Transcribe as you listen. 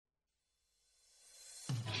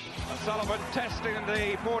O'Sullivan testing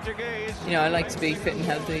the Portuguese. You know, I like to be fit and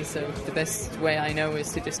healthy, so the best way I know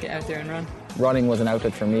is to just get out there and run. Running was an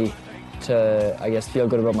outlet for me to, I guess, feel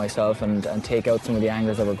good about myself and take out some of the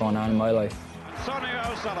angers that were going on in my life.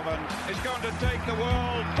 Sonia O'Sullivan is going to take the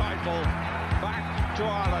world title back to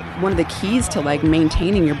Ireland. One of the keys to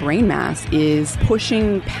maintaining your brain mass is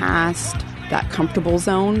pushing past that comfortable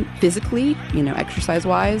zone physically,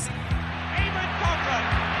 exercise-wise. Eamon Coghlan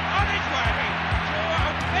on his way to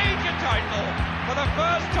a major title for the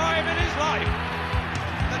first time in his life.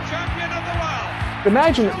 The champion of the world.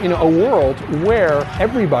 Imagine, a world where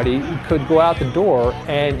everybody could go out the door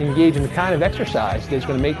and engage in the kind of exercise that's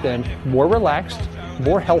going to make them more relaxed,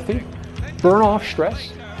 more healthy, burn off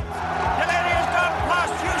stress.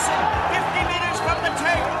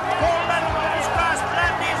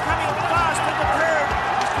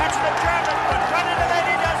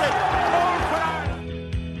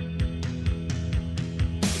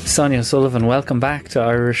 Sonia O'Sullivan, welcome back to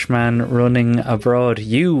Irishman Running Abroad.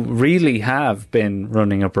 You really have been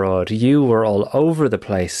running abroad. You were all over the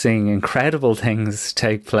place, seeing incredible things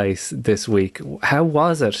take place this week. How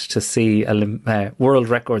was it to see world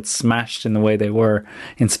records smashed in the way they were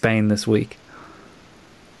in Spain this week?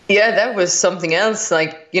 Yeah, that was something else.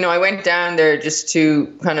 I went down there just to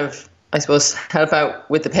kind of, I suppose, help out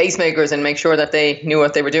with the pacemakers and make sure that they knew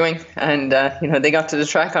what they were doing. And, they got to the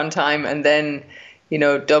track on time and then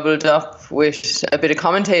doubled up with a bit of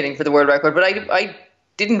commentating for the world record. But I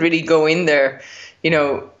didn't really go in there,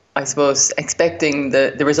 I suppose, expecting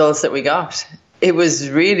the results that we got. It was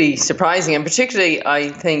really surprising. And particularly, I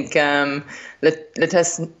think,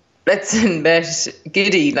 Letesenbet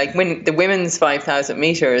Giddy, win the women's 5,000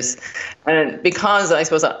 metres. And because I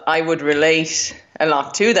suppose I would relate a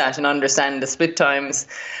lot to that and understand the split times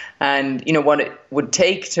and, what it would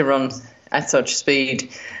take to run at such speed.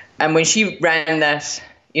 And when she ran that,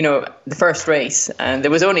 the first race, and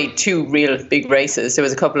there was only two real big races, there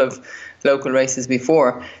was a couple of local races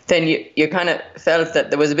before, then you kind of felt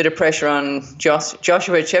that there was a bit of pressure on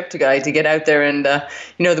Joshua Cheptegei to get out there and,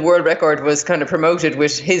 the world record was kind of promoted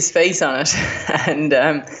with his face on it. And,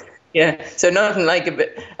 yeah, so nothing like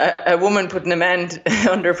a woman putting a man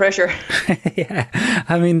under pressure. Yeah,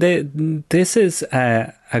 I mean, this is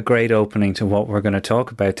a great opening to what we're going to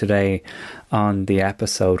talk about today on the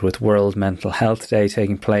episode, with World Mental Health Day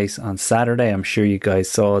taking place on Saturday. I'm sure you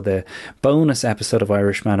guys saw the bonus episode of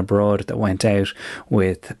Irishman Abroad that went out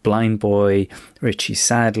with Blind Boy, Richie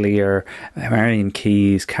Sadlier, Marion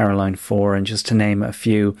Keys, Caroline Four, and just to name a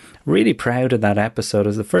few. Really proud of that episode. It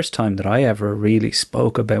was the first time that I ever really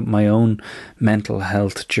spoke about my own mental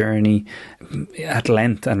health journey at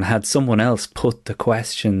length and had someone else put the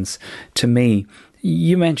questions to me.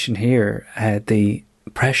 You mentioned here the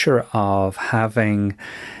pressure of having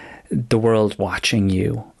the world watching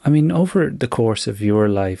you. I mean, over the course of your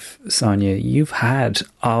life, Sonia, you've had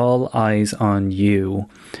all eyes on you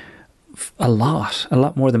a lot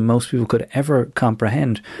more than most people could ever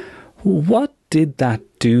comprehend. What did that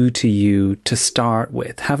do to you to start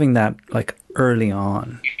with, having that early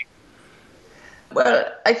on? Well,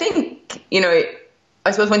 I think, I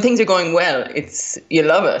suppose when things are going well, you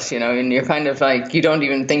love it, and you're kind of you don't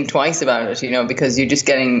even think twice about it, because you're just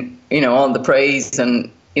getting, all the praise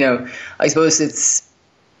and, I suppose it's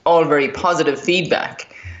all very positive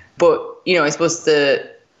feedback. But, I suppose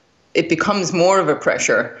it becomes more of a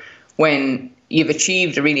pressure when you've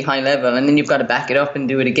achieved a really high level and then you've got to back it up and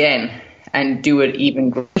do it again and do it even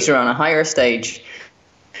greater on a higher stage.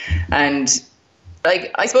 And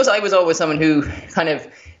I suppose I was always someone who kind of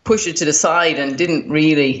pushed it to the side and didn't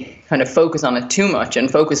really kind of focus on it too much and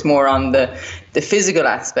focus more on the physical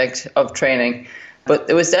aspect of training. But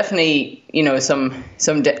there was definitely, some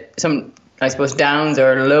I suppose downs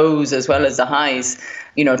or lows as well as the highs.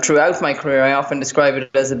 Throughout my career, I often describe it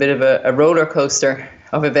as a bit of a roller coaster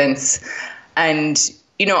of events. And,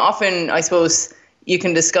 often I suppose you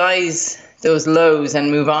can disguise those lows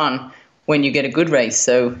and move on when you get a good race.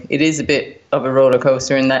 So it is a bit of a roller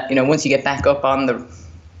coaster in that, once you get back up on the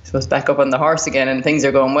horse again and things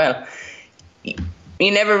are going well, you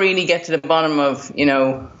never really get to the bottom of,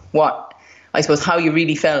 how you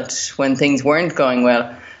really felt when things weren't going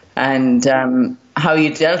well and how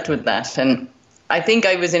you dealt with that. And I think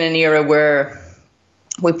I was in an era where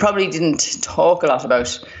we probably definitely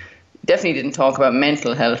didn't talk about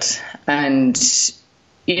mental health. And,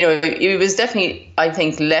 it was definitely, I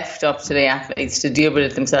think, left up to the athletes to deal with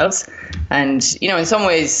it themselves. And, in some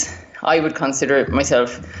ways, I would consider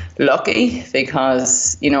myself lucky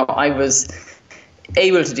because, I was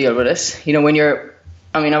able to deal with it.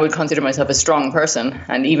 I would consider myself a strong person.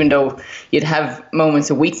 And even though you'd have moments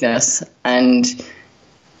of weakness and,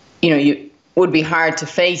 you would be hard to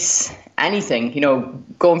face anything,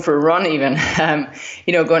 going for a run even,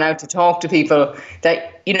 going out to talk to people,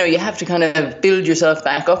 that, you have to kind of build yourself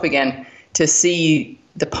back up again to see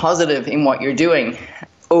the positive in what you're doing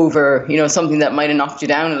over, something that might have knocked you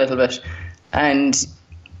down a little bit. And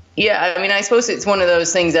yeah, I mean, I suppose it's one of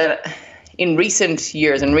those things that in recent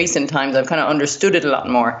years and recent times, I've kind of understood it a lot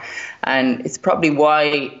more. And it's probably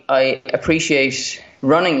why I appreciate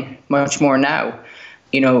running much more now,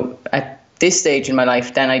 at this stage in my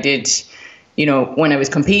life than I did, when I was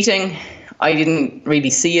competing. I didn't really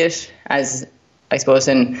see it as, I suppose,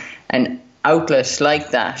 an outlet like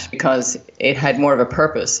that, because it had more of a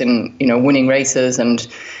purpose in, winning races and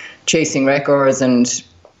chasing records and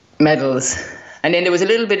medals. And then there was a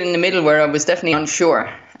little bit in the middle where I was definitely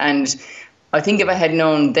unsure. And I think if I had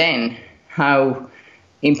known then how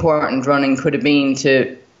important running could have been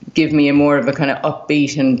to give me a more of a kind of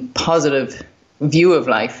upbeat and positive view of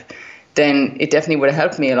life, then it definitely would have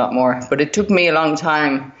helped me a lot more. But it took me a long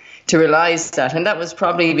time to realize that. And that was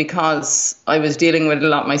probably because I was dealing with it a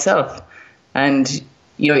lot myself. And,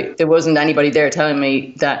 there wasn't anybody there telling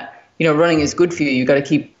me that, running is good for you. You got to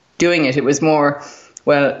keep doing it. It was more,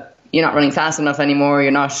 well, you're not running fast enough anymore.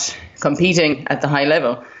 You're not competing at the high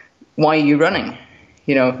level. Why are you running?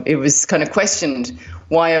 It was kind of questioned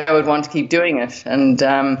why I would want to keep doing it. And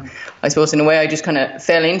I suppose in a way I just kind of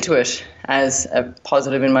fell into it as a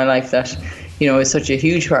positive in my life that, is such a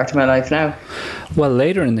huge part of my life now. Well,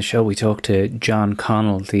 later in the show we talked to John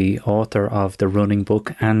Connell, the author of the running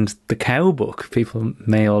book and the cow book. People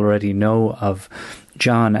may already know of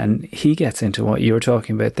John, and he gets into what you were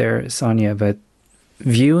talking about there, Sonia, about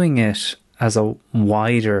viewing it as a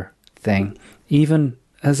wider thing, even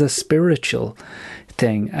as a spiritual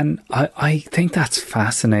thing. And I think that's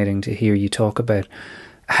fascinating to hear you talk about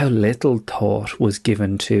how little thought was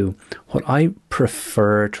given to what I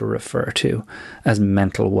prefer to refer to as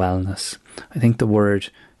mental wellness. I think the word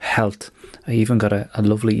health, I even got a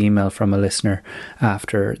lovely email from a listener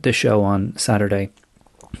after the show on Saturday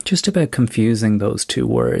just about confusing those two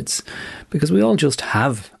words, because we all just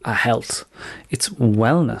have a health. It's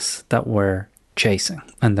wellness that we're chasing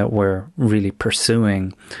and that we're really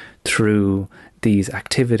pursuing through these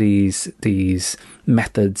activities, these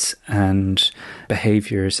methods and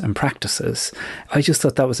behaviours and practices. I just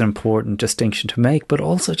thought that was an important distinction to make, but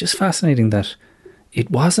also just fascinating that it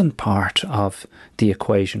wasn't part of the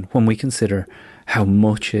equation when we consider how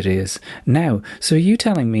much it is now. So are you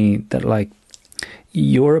telling me that, like,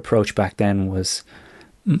 your approach back then was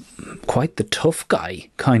quite the tough guy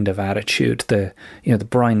kind of attitude, the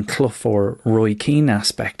Brian Clough or Roy Keane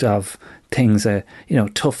aspect of things,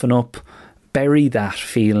 toughen up, bury that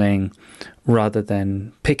feeling rather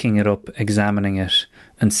than picking it up, examining it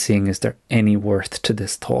and seeing, is there any worth to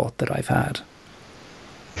this thought that I've had?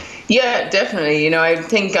 Yeah, definitely. I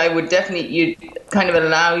think I would definitely, you kind of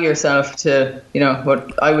allow yourself to,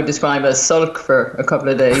 what I would describe as sulk for a couple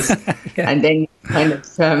of days. Yeah. And then kind of,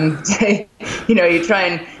 you try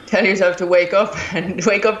and tell yourself to wake up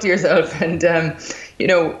to yourself. And,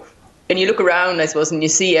 and you look around, I suppose, and you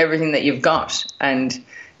see everything that you've got, and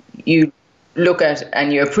you look at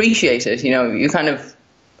and you appreciate it. You kind of,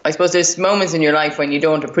 I suppose there's moments in your life when you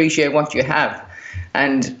don't appreciate what you have.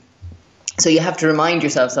 And so you have to remind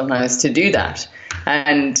yourself sometimes to do that.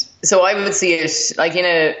 And so I would see it like in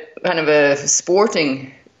a kind of a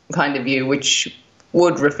sporting kind of view, which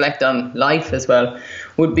would reflect on life as well,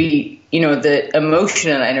 would be, the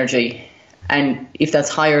emotional energy, and if that's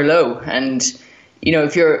high or low. And,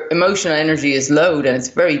 if your emotional energy is low, then it's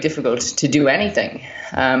very difficult to do anything.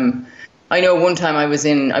 I know one time I was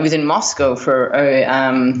in Moscow for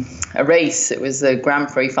a race. It was the Grand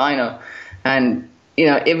Prix final, and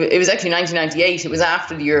it was actually 1998. It was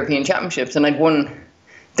after the European Championships, and I'd won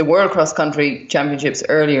the World Cross Country Championships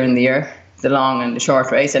earlier in the year, the long and the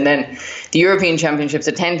short race, and then the European Championships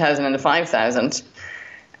at 10,000 and the 5,000.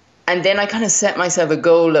 And then I kind of set myself a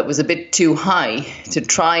goal that was a bit too high to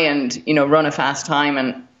try and, run a fast time.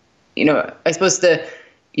 And, I suppose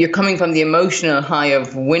you're coming from the emotional high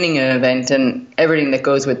of winning an event and everything that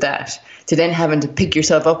goes with that, to then having to pick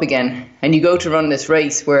yourself up again. And you go to run this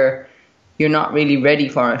race where you're not really ready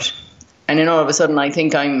for it. And then all of a sudden I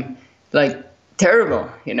think I'm like terrible.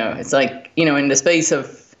 It's like, in the space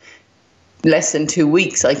of less than 2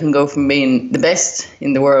 weeks, I can go from being the best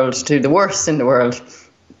in the world to the worst in the world.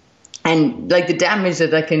 And like the damage that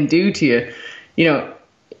that can do to you,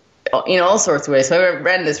 in all sorts of ways. So I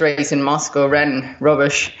ran this race in Moscow, ran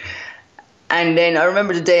rubbish. And then I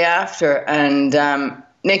remember the day after, and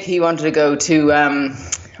Nick, he wanted to go to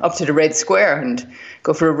up to the Red Square and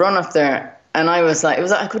go for a run up there. And I was like,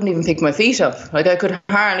 I couldn't even pick my feet up. Like I could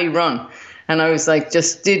hardly run. And I was like,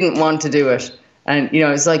 just didn't want to do it. And, you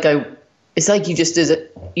know, it's like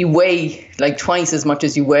you weigh like twice as much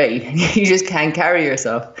as you weigh. You just can't carry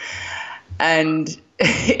yourself. And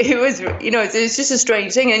it was, you know, it's just a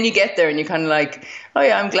strange thing. And you get there and you're kind of like, oh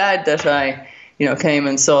yeah, I'm glad that I, you know, came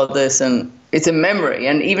and saw this. And it's a memory.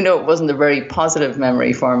 And even though it wasn't a very positive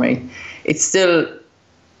memory for me, it's still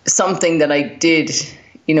something that I did.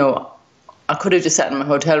 You know, I could have just sat in my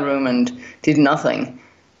hotel room and did nothing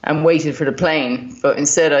and waited for the plane. But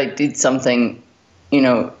instead I did something, you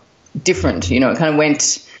know, different. You know, it kind of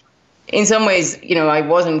went, in some ways, you know,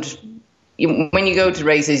 when you go to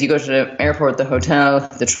races, you go to the airport, the hotel,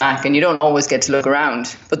 the track, and you don't always get to look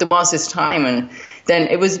around. But there was this time, and then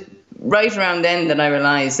it was right around then that I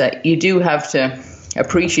realized that you do have to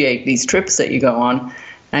appreciate these trips that you go on,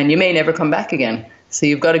 and you may never come back again. So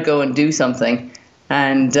you've got to go and do something.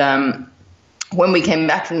 And when we came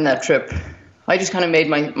back from that trip, I just kind of made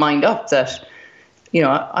my mind up that, you know,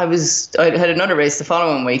 I had another race the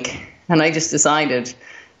following week, and I just decided,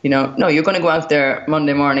 you know, no, you're going to go out there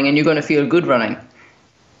Monday morning and you're going to feel good running.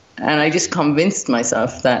 And I just convinced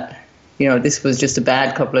myself that, you know, this was just a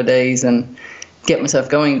bad couple of days and get myself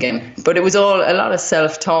going again. But it was all a lot of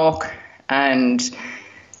self-talk. And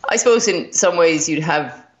I suppose in some ways you'd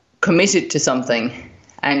have committed to something.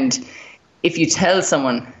 And if you tell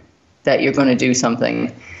someone that you're going to do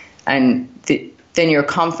something, and then your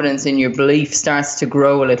confidence in your belief starts to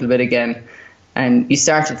grow a little bit again. And you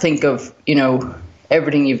start to think of, you know,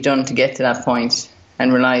 everything you've done to get to that point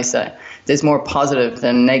and realize that there's more positive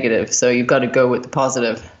than negative. So you've got to go with the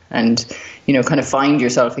positive and, you know, kind of find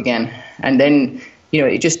yourself again. And then, you know,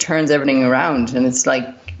 it just turns everything around, and it's like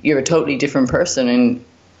you're a totally different person in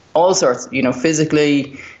all sorts, you know,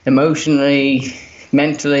 physically, emotionally,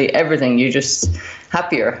 mentally, everything. You're just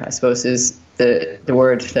happier, I suppose, is the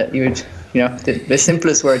word that you would, you know, the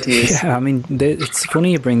simplest word to use. Yeah, I mean, it's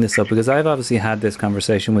funny you bring this up, because I've obviously had this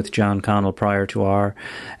conversation with John Connell prior to our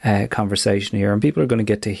conversation here, and people are going to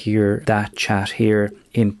get to hear that chat here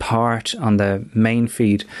in part on the main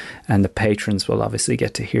feed, and the patrons will obviously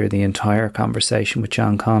get to hear the entire conversation with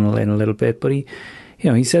John Connell in a little bit. But he,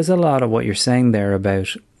 you know, he says a lot of what you're saying there about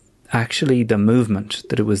actually the movement,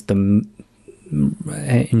 that it was the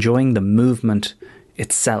enjoying the movement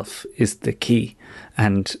itself is the key.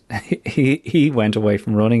 And he went away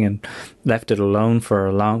from running and left it alone for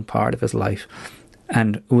a long part of his life.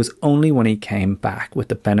 And it was only when he came back with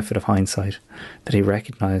the benefit of hindsight that he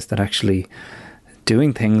recognised that actually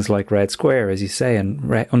doing things like Red Square, as you say, and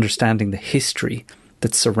understanding the history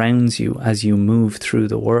that surrounds you as you move through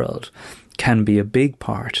the world can be a big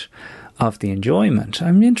part of the enjoyment.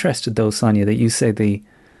 I'm interested though, Sonia, that you say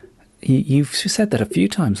you've said that a few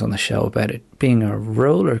times on the show about it being a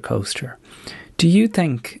roller coaster. Do you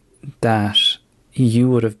think that you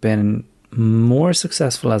would have been more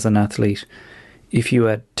successful as an athlete if you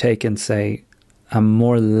had taken, say, a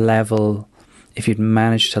more level, if you'd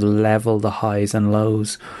managed to level the highs and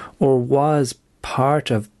lows? Or was part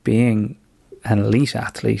of being an elite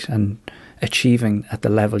athlete and achieving at the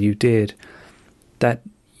level you did that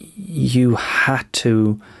you had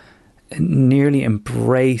to nearly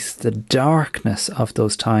embrace the darkness of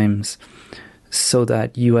those times so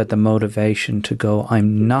that you had the motivation to go,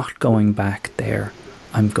 I'm not going back there,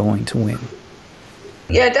 I'm going to win?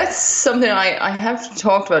 Yeah, that's something I have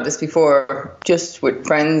talked about this before, just with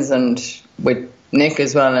friends and with Nick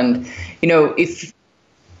as well. And, you know, if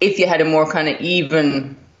you had a more kind of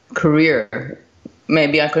even career,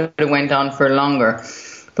 maybe I could have went on for longer,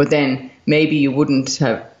 but then maybe you wouldn't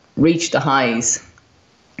have reached the highs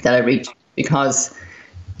that I reached, because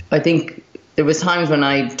I think there was times when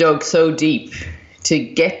I dug so deep to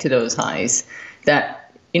get to those highs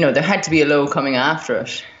that, you know, there had to be a low coming after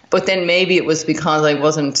it. But then maybe it was because I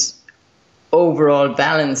wasn't overall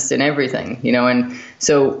balanced in everything, you know. And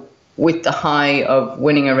so with the high of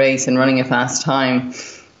winning a race and running a fast time,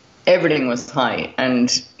 everything was high.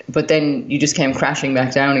 But then you just came crashing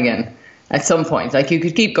back down again at some point. Like, you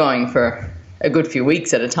could keep going for a good few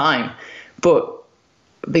weeks at a time, but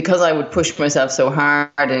because I would push myself so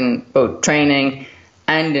hard in both training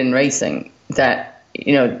and in racing, that,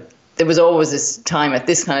 you know, there was always this time at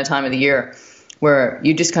this kind of time of the year where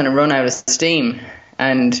you just kind of run out of steam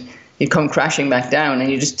and you come crashing back down,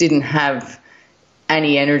 and you just didn't have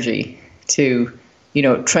any energy to, you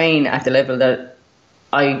know, train at the level that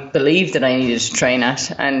I believed that I needed to train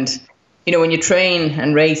at. And, you know, when you train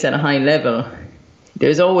and race at a high level,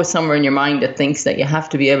 there's always somewhere in your mind that thinks that you have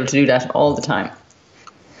to be able to do that all the time.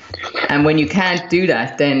 And when you can't do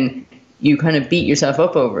that, then you kind of beat yourself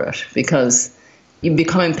up over it, because you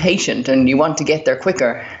become impatient and you want to get there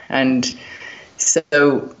quicker. And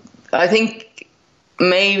so I think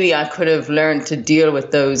maybe I could have learned to deal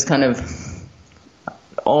with those kind of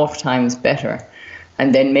off times better.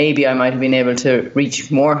 And then maybe I might have been able to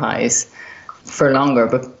reach more highs for longer.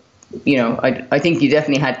 But, I think you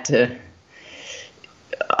definitely had to,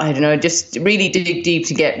 I don't know, just really dig deep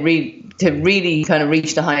to get to really kind of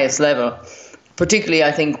reach the highest level. Particularly,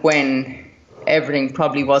 I think, when everything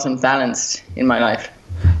probably wasn't balanced in my life.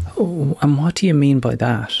 Oh, and what do you mean by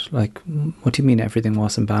that? Like, what do you mean everything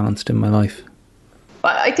wasn't balanced in my life?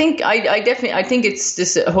 I think I think it's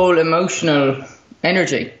this whole emotional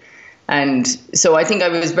energy. And so I think I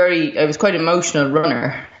was quite an emotional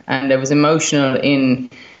runner, and I was emotional in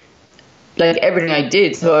like everything I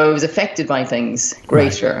did. So I was affected by things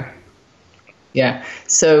greater. Right. Yeah.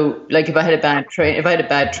 So like if I had a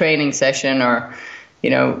bad training session, or,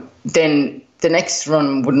 then the next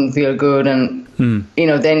run wouldn't feel good, and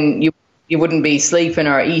then you wouldn't be sleeping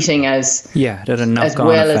or eating as that had a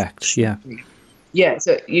knock-on effect. Yeah.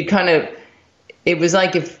 So you kind of, it was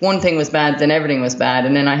like if one thing was bad, then everything was bad,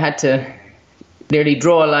 and then I had to literally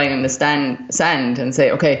draw a line in the sand and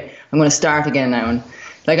say, okay, I'm going to start again now. And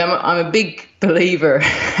like I'm a big believer.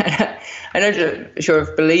 I'm not sure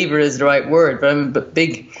if believer is the right word, but I'm a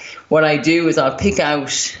big. What I do is I'll pick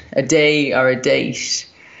out a day or a date,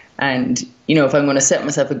 and if I'm going to set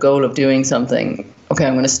myself a goal of doing something, okay,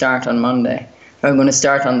 I'm going to start on Monday, or I'm going to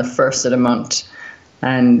start on the 1st of the month,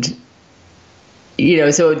 and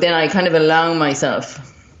so then I kind of allow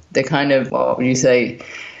myself the kind of, what would you say?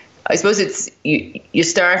 I suppose it's you're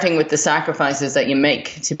starting with the sacrifices that you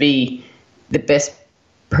make to be the best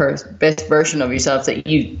version of yourself that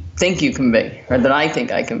you think you can be, or that I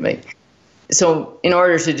think I can be. So in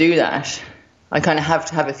order to do that, I kind of have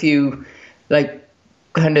to have a few like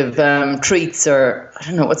kind of treats, or I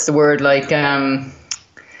don't know what's the word, like kind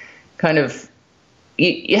of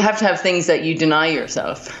you have to have things that you deny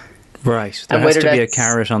yourself. Right. There has to be a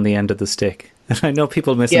carrot on the end of the stick. And I know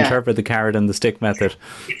people misinterpret the carrot and the stick method,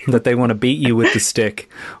 that they want to beat you with the stick,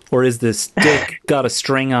 or is the stick got a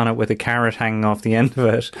string on it with a carrot hanging off the end of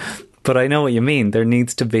it? But I know what you mean. There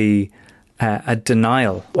needs to be a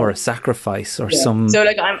denial or a sacrifice or some. So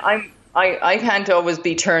like I can't always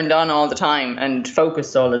be turned on all the time and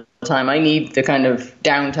focused all the time. I need the kind of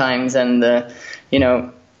downtimes and the,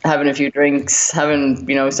 having a few drinks,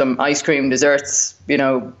 having, some ice cream, desserts,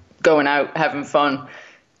 going out, having fun.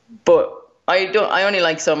 But I only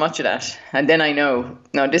like so much of that. And then I know,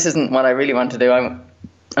 no, this isn't what I really want to do.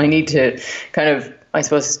 I need to kind of, I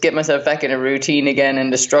suppose, get myself back in a routine again,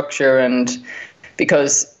 and the structure, and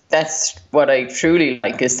because that's what I truly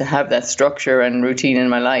like, is to have that structure and routine in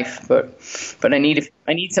my life. But I need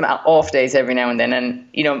some off days every now and then.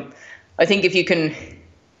 And, I think if you can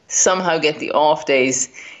somehow get the off days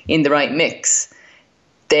in the right mix,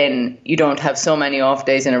 then you don't have so many off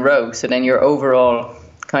days in a row. So then your overall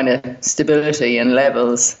kind of stability and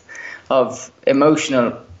levels of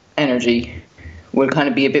emotional energy will kind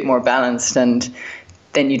of be a bit more balanced, and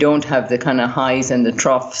then you don't have the kind of highs and the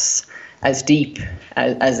troughs as deep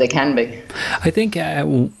as they can be. I think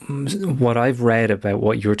what I've read about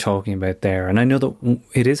what you're talking about there, and I know that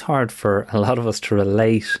it is hard for a lot of us to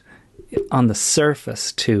relate on the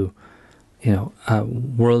surface to, a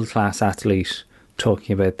world-class athlete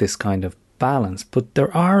talking about this kind of balance, but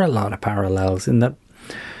there are a lot of parallels in that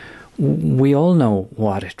we all know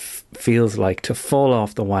what it feels like to fall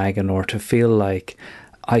off the wagon, or to feel like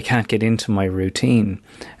I can't get into my routine.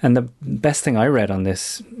 And the best thing I read on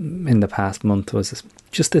this in the past month was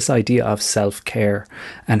just this idea of self-care,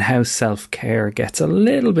 and how self-care gets a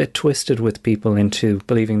little bit twisted with people into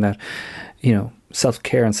believing that,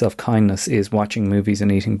 self-care and self-kindness is watching movies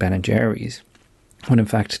and eating Ben and Jerry's, when in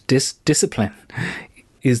fact discipline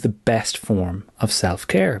is the best form of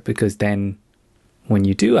self-care, because then when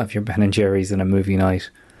you do have your Ben and Jerry's and a movie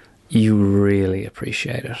night, you really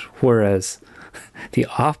appreciate it. Whereas the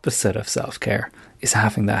opposite of self-care is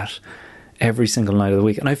having that every single night of the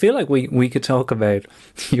week. And I feel like we could talk about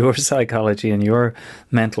your psychology and your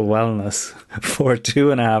mental wellness for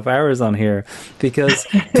 2.5 hours on here, because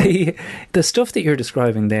the stuff that you're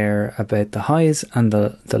describing there about the highs and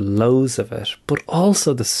the lows of it, but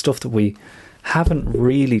also the stuff that we haven't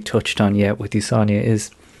really touched on yet with you, Sonia,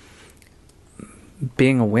 is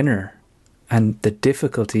being a winner, and the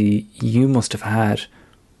difficulty you must have had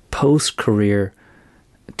post-career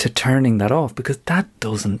to turning that off, because that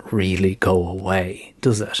doesn't really go away,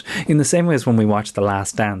 does it? In the same way as when we watch The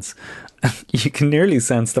Last Dance, you can nearly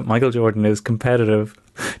sense that Michael Jordan is competitive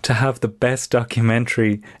to have the best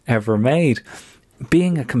documentary ever made.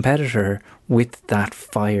 Being a competitor with that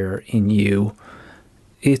fire in you,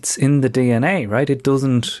 it's in the DNA, right? It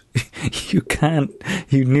doesn't, you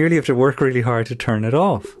nearly have to work really hard to turn it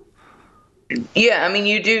off. Yeah, I mean,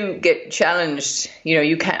 you do get challenged,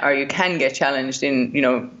 you can get challenged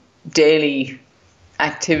in, daily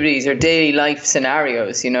activities or daily life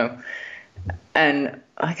scenarios, and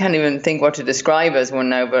I can't even think what to describe as one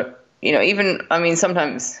now, but,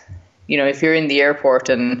 sometimes, if you're in the airport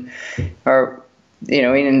or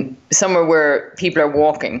in somewhere where people are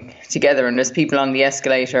walking together and there's people on the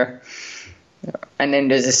escalator and then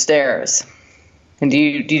there's the stairs. And do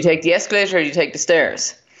you take the escalator or do you take the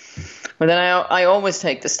stairs? Well, then I always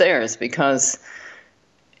take the stairs, because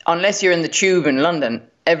unless you're in the tube in London,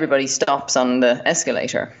 everybody stops on the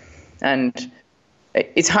escalator. And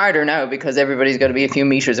it's harder now because everybody's got to be a few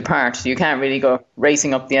meters apart. So you can't really go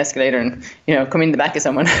racing up the escalator and, come in the back of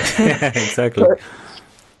someone. Yeah, exactly. But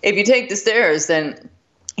if you take the stairs, then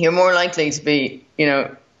you're more likely to be,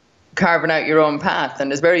 carving out your own path.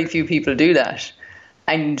 And there's very few people do that.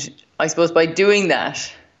 And I suppose by doing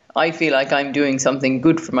that, I feel like I'm doing something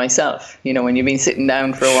good for myself. When you've been sitting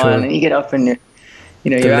down for a while and you get up and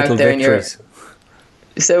you're out there victories.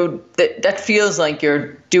 And so that feels like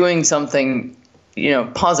you're doing something,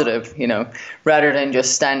 positive, rather than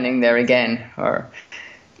just standing there again. Or,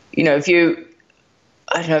 if you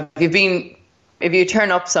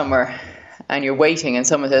turn up somewhere and you're waiting and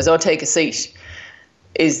someone says, "Oh, take a seat,"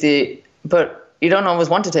 but you don't always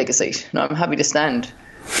want to take a seat. No, I'm happy to stand.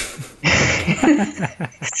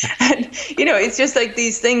 And, it's just like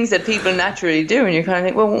these things that people naturally do, and you kind of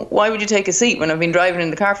think, well, why would you take a seat when I've been driving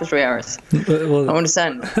in the car for 3 hours? Well, I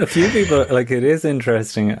understand. A few people, it is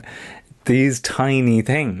interesting, these tiny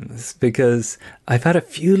things, because I've had a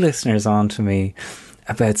few listeners on to me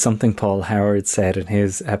about something Paul Howard said in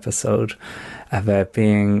his episode about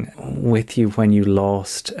being with you when you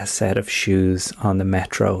lost a set of shoes on the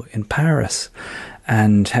metro in Paris,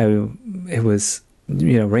 and how it was,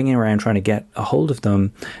 ringing around trying to get a hold of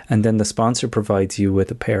them, and then the sponsor provides you with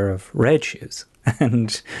a pair of red shoes.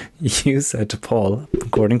 And you said to Paul,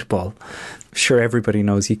 according to Paul, sure, everybody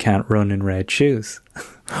knows you can't run in red shoes.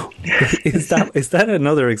 Is that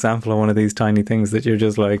another example of one of these tiny things that you're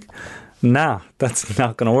just like, nah, that's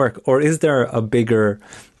not going to work? Or is there a bigger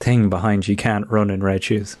thing behind you can't run in red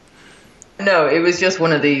shoes? No, it was just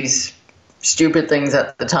one of these stupid things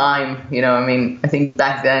at the time. I think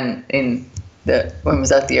back then when was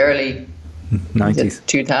that, the early 90s?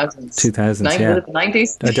 2000s. 2000s, yeah. Was it the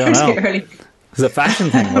 90s? I don't know. It was a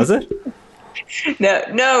fashion thing, was it?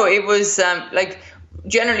 No, it was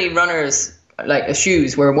generally runners,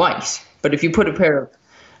 shoes were white. But if you put a pair of,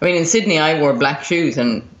 in Sydney I wore black shoes,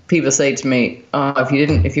 and people say to me, "Oh, if you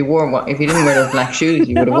didn't wear those black shoes,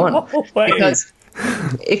 you would have won." No way. Because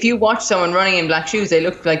if you watch someone running in black shoes, they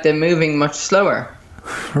look like they're moving much slower.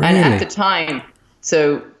 Really? And at the time,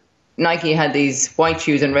 so Nike had these white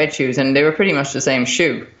shoes and red shoes, and they were pretty much the same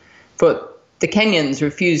shoe. But the Kenyans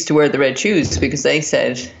refused to wear the red shoes because they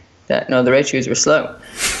said that, no, the red shoes were slow.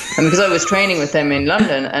 And because I was training with them in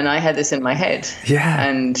London, and I had this in my head. Yeah.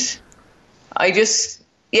 And I just,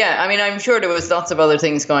 I'm sure there was lots of other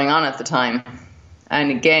things going on at the time.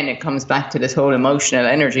 And again, it comes back to this whole emotional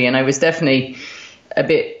energy. And I was definitely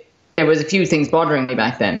there was a few things bothering me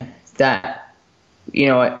back then that,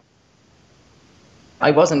 I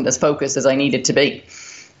wasn't as focused as I needed to be.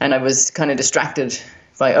 And I was kind of distracted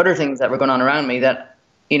by other things that were going on around me that,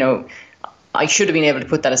 I should have been able to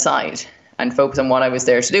put that aside and focus on what I was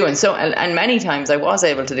there to do. And many times I was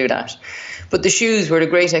able to do that. But the shoes were the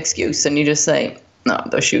great excuse. And you just say, no,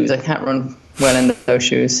 those shoes, I can't run well in those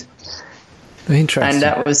shoes. Interesting. And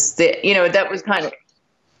that was that was kind of,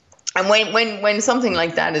 and when something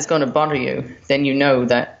like that is going to bother you, then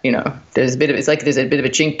that, there's a bit of a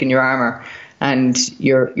chink in your armor, and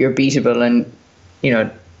you're beatable. And,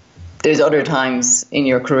 there's other times in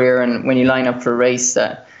your career and when you line up for a race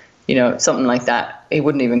that, something like that, it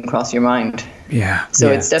wouldn't even cross your mind. Yeah. So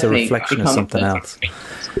it's definitely a reflection of something else.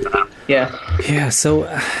 Yeah. Yeah. So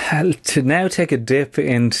to now take a dip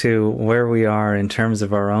into where we are in terms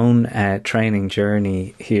of our own training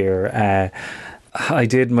journey here, I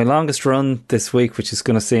did my longest run this week, which is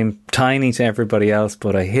going to seem tiny to everybody else,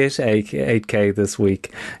 but I hit 8K this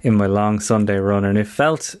week in my long Sunday run, and it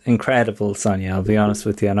felt incredible, Sonia, I'll be honest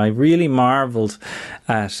with you. And I really marvelled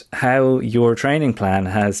at how your training plan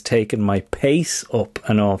has taken my pace up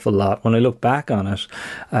an awful lot. When I look back on it,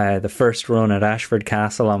 the first run at Ashford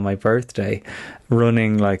Castle on my birthday,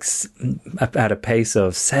 running at a pace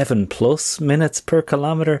of 7+ minutes per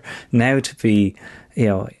kilometre, now to be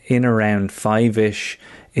in around 5-ish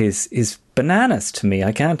is bananas to me.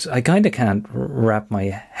 I kind of can't wrap my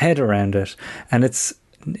head around it. And it's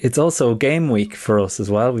it's also game week for us as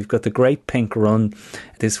well. We've got the Great Pink Run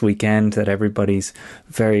this weekend that everybody's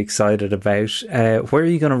very excited about. Where are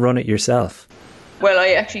you going to run it yourself? Well, I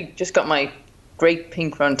actually just got my Great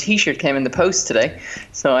Pink Run t-shirt came in the post today,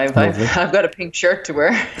 so I've got a pink shirt to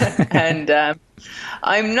wear. And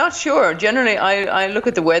I'm not sure. Generally, I look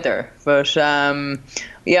at the weather, but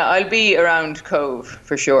yeah, I'll be around Cove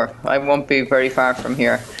for sure. I won't be very far from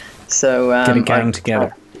here. So get a gang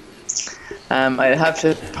together. I'd have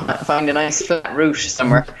to find a nice flat route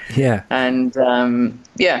somewhere. Yeah. And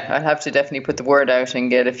yeah, I'd have to definitely put the word out and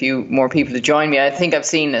get a few more people to join me. I think I've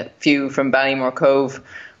seen a few from Ballymore Cove.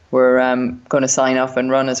 We're going to sign up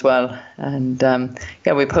and run as well. And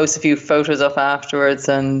yeah, we post a few photos up afterwards,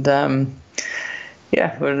 and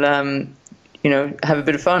yeah, we'll have a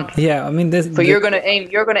bit of fun. Yeah, I mean, but you're going to aim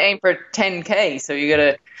for 10K, so you got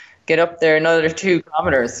to get up there another 2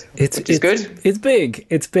 kilometers. Which is good.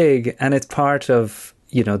 It's big, and it's part of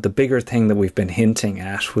the bigger thing that we've been hinting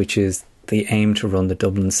at, which is the aim to run the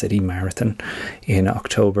Dublin City Marathon in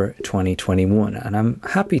October 2021. And I'm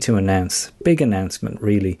happy to announce, big announcement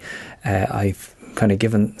really, I've kind of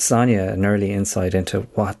given Sonia an early insight into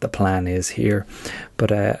what the plan is here.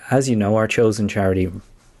 But as you know, our chosen charity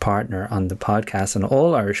partner on the podcast and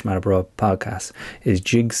all Irishman Abroad podcasts is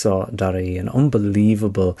Jigsaw.ie, an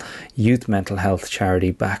unbelievable youth mental health charity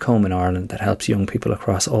back home in Ireland that helps young people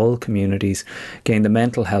across all communities gain the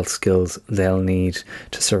mental health skills they'll need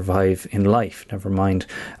to survive in life, never mind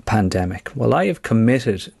a pandemic. Well, I have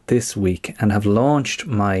committed this week and have launched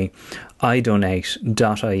my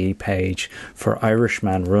idonate.ie page for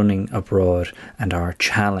Irishman Running Abroad and our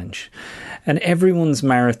challenge. And everyone's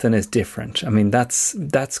marathon is different. I mean, that's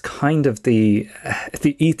kind of the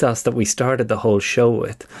ethos that we started the whole show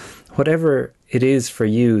with. Whatever it is for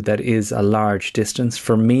you that is a large distance.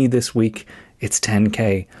 For me this week, it's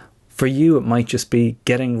 10K. For you, it might just be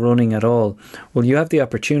getting running at all. Well, you have the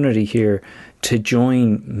opportunity here to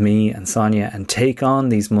join me and Sonia and take on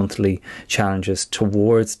these monthly challenges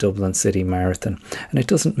towards Dublin City Marathon. And it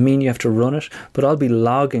doesn't mean you have to run it, but I'll be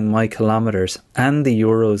logging my kilometres and the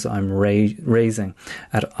euros I'm raising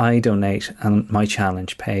at iDonate and my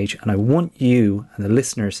challenge page. And I want you and the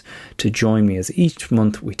listeners to join me as each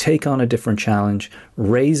month we take on a different challenge,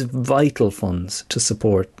 raise vital funds to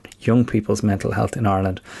support young people's mental health in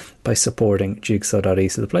Ireland by supporting Jigsaw.ie.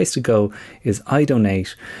 So the place to go is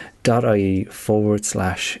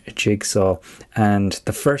idonate.ie/Jigsaw. And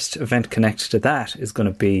the first event connected to that is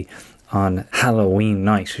going to be on Halloween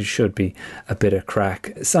night. It should be a bit of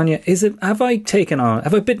crack. Sonia, have I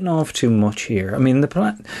bitten off too much here? I mean, the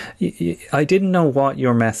plan, I didn't know what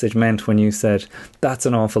your message meant when you said that's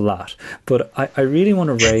an awful lot, but I really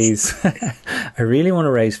want to raise I really want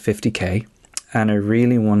to raise 50k. And I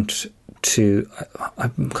really want to,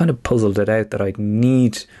 I'm kind of puzzled it out that I'd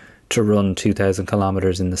need to run 2,000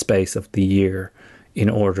 kilometres in the space of the year in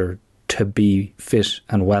order to be fit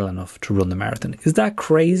and well enough to run the marathon. Is that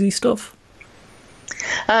crazy stuff?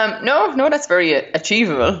 No, that's very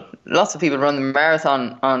achievable. Lots of people run the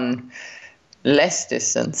marathon on less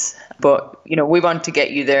distance. But, we want to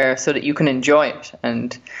get you there so that you can enjoy it.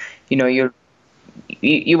 And, you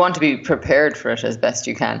want to be prepared for it as best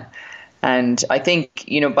you can. And I think,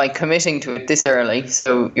 by committing to it this early,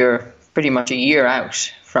 so you're pretty much a year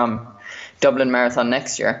out from Dublin Marathon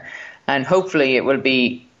next year, and hopefully it will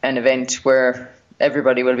be an event where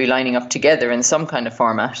everybody will be lining up together in some kind of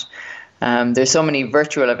format. There's so many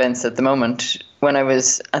virtual events at the moment. When I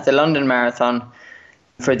was at the London Marathon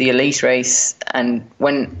for the elite race, and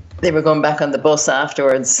when they were going back on the bus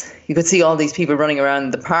afterwards, you could see all these people running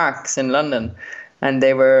around the parks in London. And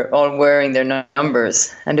they were all wearing their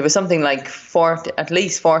numbers. And there was something like at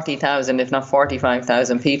least 40,000, if not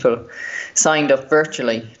 45,000 people signed up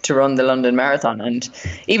virtually to run the London Marathon. And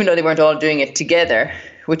even though they weren't all doing it together,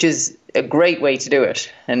 which is a great way to do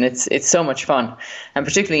it, and it's so much fun. And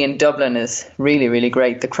particularly in Dublin is really, really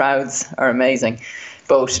great. The crowds are amazing,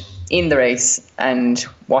 both in the race and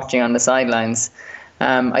watching on the sidelines.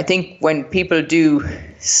 I think when people do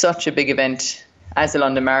such a big event as the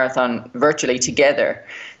London Marathon virtually together,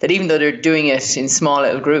 that even though they're doing it in small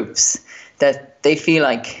little groups, that they feel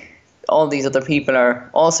like all these other people are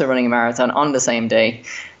also running a marathon on the same day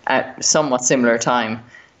at somewhat similar time,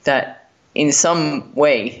 that in some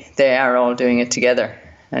way they are all doing it together,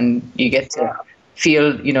 and you get to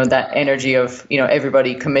feel that energy of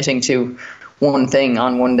everybody committing to one thing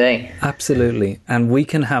on one day. Absolutely. And we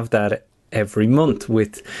can have that every month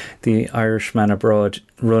with the Irishman Abroad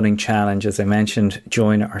Running Challenge. As I mentioned,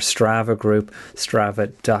 join our Strava group,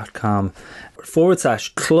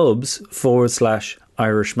 strava.com/clubs/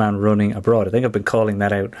 Irishman Running Abroad. I think I've been calling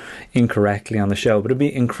that out incorrectly on the show, but it'd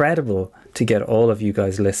be incredible to get all of you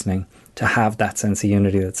guys listening to have that sense of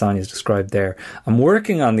unity that Sonia's described there. I'm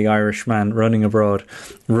working on the Irishman Running Abroad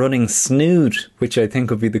running snood, which I think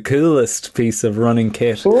would be the coolest piece of running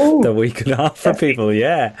kit that we could offer people.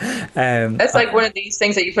 Yeah, that's like one of these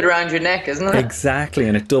things that you put around your neck, isn't it? Exactly,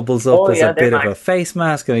 and it doubles up as a bit of a face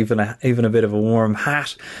mask and even a bit of a warm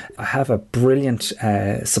hat. I have a brilliant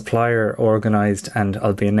supplier organised, and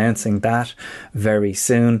I'll be announcing that very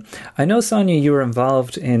soon. I know, Sonia, you were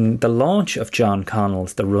involved in the launch of John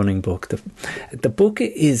Connell's The Running Book. The book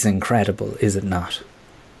is incredible, is it not?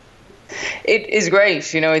 It is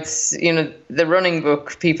great. It's, the running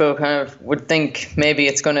book, people kind of would think maybe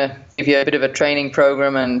it's going to give you a bit of a training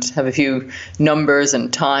program and have a few numbers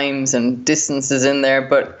and times and distances in there,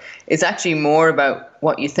 but it's actually more about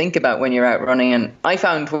what you think about when you're out running. And I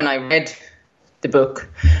found when I read the book,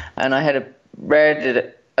 and I had read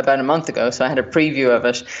it about a month ago, so I had a preview of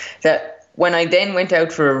it, that when I then went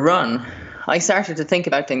out for a run, I started to think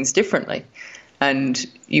about things differently. And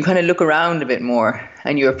you kind of look around a bit more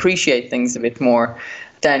and you appreciate things a bit more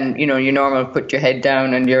than, your normal put your head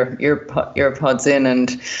down and your earpods in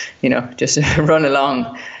and, just run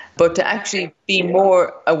along. But to actually be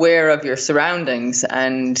more aware of your surroundings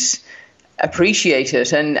and appreciate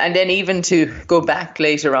it. And then even to go back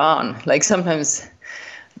later on, like sometimes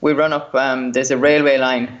we run up, there's a railway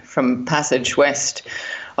line from Passage West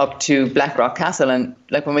up to Blackrock Castle, and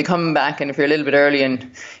like when we come back, and if you're a little bit early and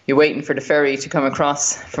you're waiting for the ferry to come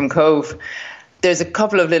across from Cove, there's a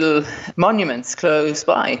couple of little monuments close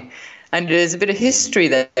by, and there's a bit of history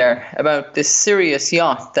there about this Sirius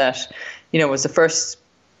yacht that was the first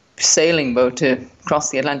sailing boat to cross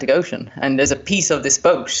the Atlantic Ocean. And there's a piece of this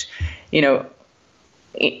boat,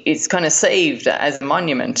 it's kind of saved as a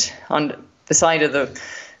monument on the side of the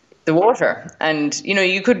water. And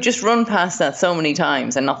you could just run past that so many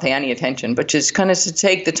times and not pay any attention, but just kind of to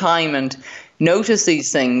take the time and notice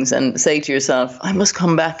these things and say to yourself, I must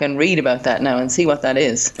come back and read about that now and see what that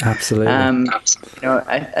is. Absolutely.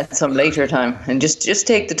 At some later time, and just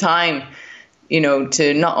take the time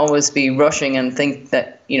to not always be rushing and think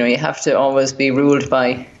that you have to always be ruled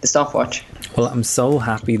by the stopwatch. Well, I'm so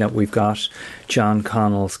happy that we've got John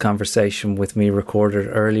Connell's conversation with me recorded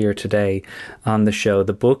earlier today on the show.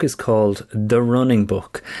 The book is called The Running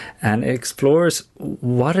Book, and it explores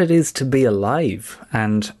what it is to be alive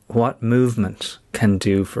and what movement can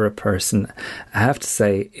do for a person. I have to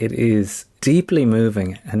say, it is deeply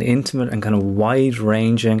moving and intimate and kind of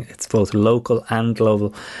wide-ranging. It's both local and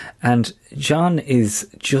global. And John is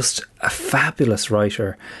just a fabulous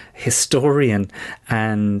writer, historian,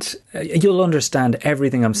 and you'll understand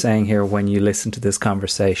everything I'm saying here when you listen to this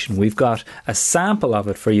conversation. We've got a sample of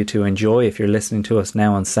it for you to enjoy if you're listening to us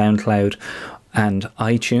now on SoundCloud and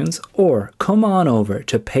iTunes, or come on over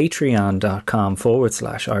to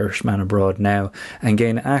patreon.com/Irishman Abroad now and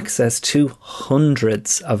gain access to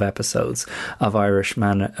hundreds of episodes of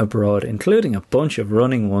Irishman Abroad, including a bunch of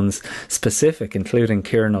running ones specific, including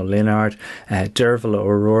Kieran O'Linard, Derval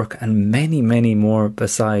O'Rourke, and many, many more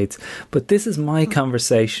besides. But this is my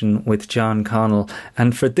conversation with John Connell,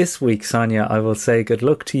 and for this week, Sonia, I will say good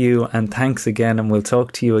luck to you and thanks again, and we'll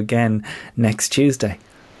talk to you again next Tuesday.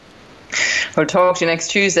 We'll talk to you next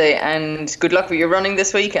Tuesday, and good luck with your running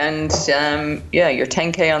this week, and your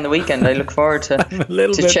 10k on the weekend. I look forward to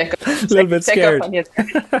check up on you.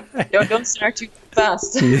 Don't start too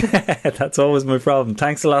fast. Yeah, that's always my problem.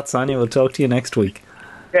 Thanks a lot, Sonia. We'll talk to you next week.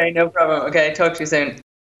 Okay, no problem. Okay, talk to you soon.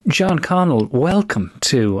 John Connell, welcome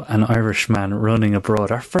to An Irishman Running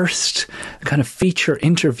Abroad, our first kind of feature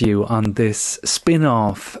interview on this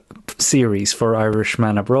spin-off series for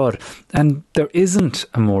Irishman Abroad. And there isn't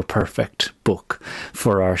a more perfect book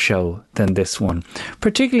for our show than this one,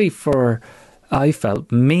 particularly for I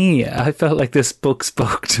felt like this book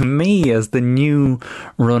spoke to me as the new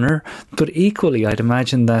runner, but equally I'd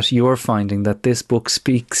imagine that you're finding that this book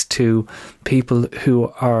speaks to people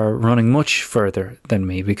who are running much further than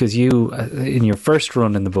me, because you, in your first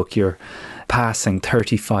run in the book, you're passing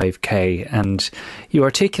 35k, and you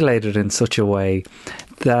articulate it in such a way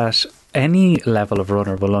that any level of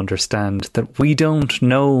runner will understand that we don't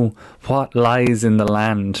know what lies in the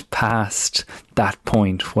land past that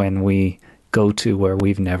point when we go to where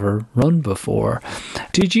we've never run before.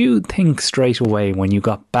 Did you think straight away when you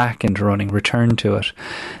got back into running, returned to it,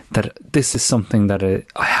 that this is something that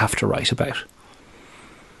I have to write about?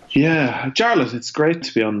 Yeah, Jarlath, it's great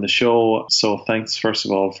to be on the show. So thanks, first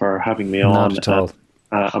of all, for having me on. Not at all.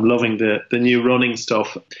 I'm loving the new running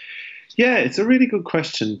stuff. Yeah, it's a really good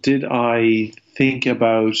question. Did I think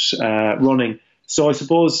about running So I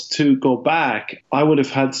suppose to go back, I would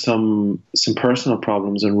have had some personal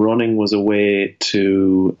problems, and running was a way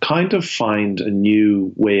to kind of find a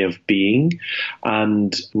new way of being.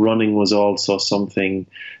 And running was also something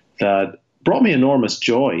that brought me enormous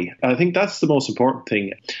joy. I think that's the most important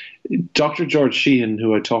thing. Dr. George Sheehan,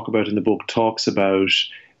 who I talk about in the book, talks about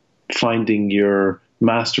finding your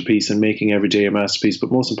masterpiece and making every day a masterpiece,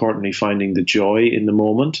 but most importantly, finding the joy in the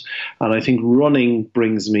moment. And I think running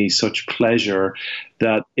brings me such pleasure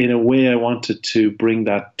that in a way I wanted to bring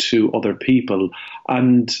that to other people.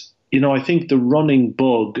 And I think the running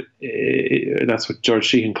bug, that's what George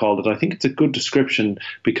Sheehan called it. I think it's a good description,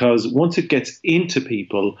 because once it gets into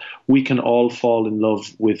people, we can all fall in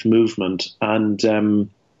love with movement. And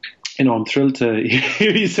I'm thrilled to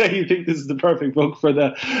hear you say you think this is the perfect book for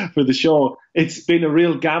the show. It's been a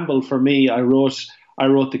real gamble for me. I wrote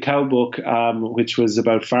the Cow book, which was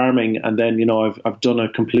about farming, and then I've done a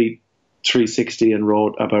complete 360 and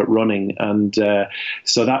wrote about running, and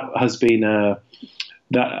so that has been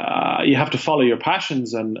that you have to follow your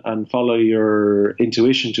passions and follow your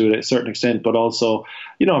intuition to a certain extent, but also,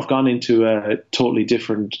 I've gone into a totally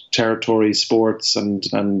different territory, sports and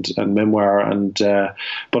memoir,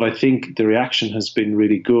 but I think the reaction has been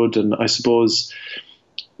really good. And I suppose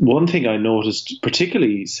one thing I noticed,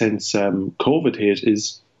 particularly since COVID hit,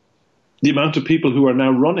 is the amount of people who are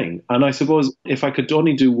now running. And I suppose if I could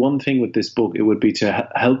only do one thing with this book, it would be to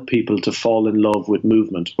help people to fall in love with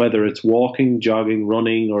movement, whether it's walking, jogging,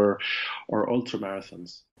 running, or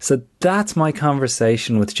ultramarathons. So that's my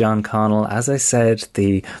conversation with John Connell. As I said,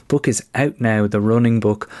 the book is out now, the running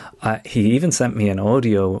book. He even sent me an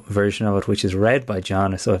audio version of it, which is read by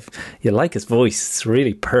John. So if you like his voice, it's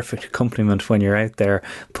really perfect accompaniment when you're out there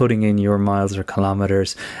putting in your miles or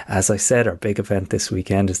kilometres. As I said, our big event this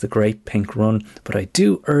weekend is the Great Pink Run. But I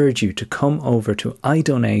do urge you to come over to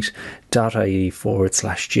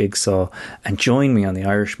idonate.ie/jigsaw and join me on the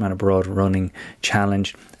Irishman Abroad Running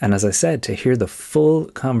Challenge. And as I said, to hear the full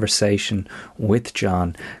conversation with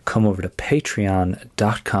John, come over to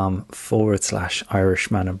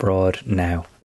patreon.com/Irishman Abroad now.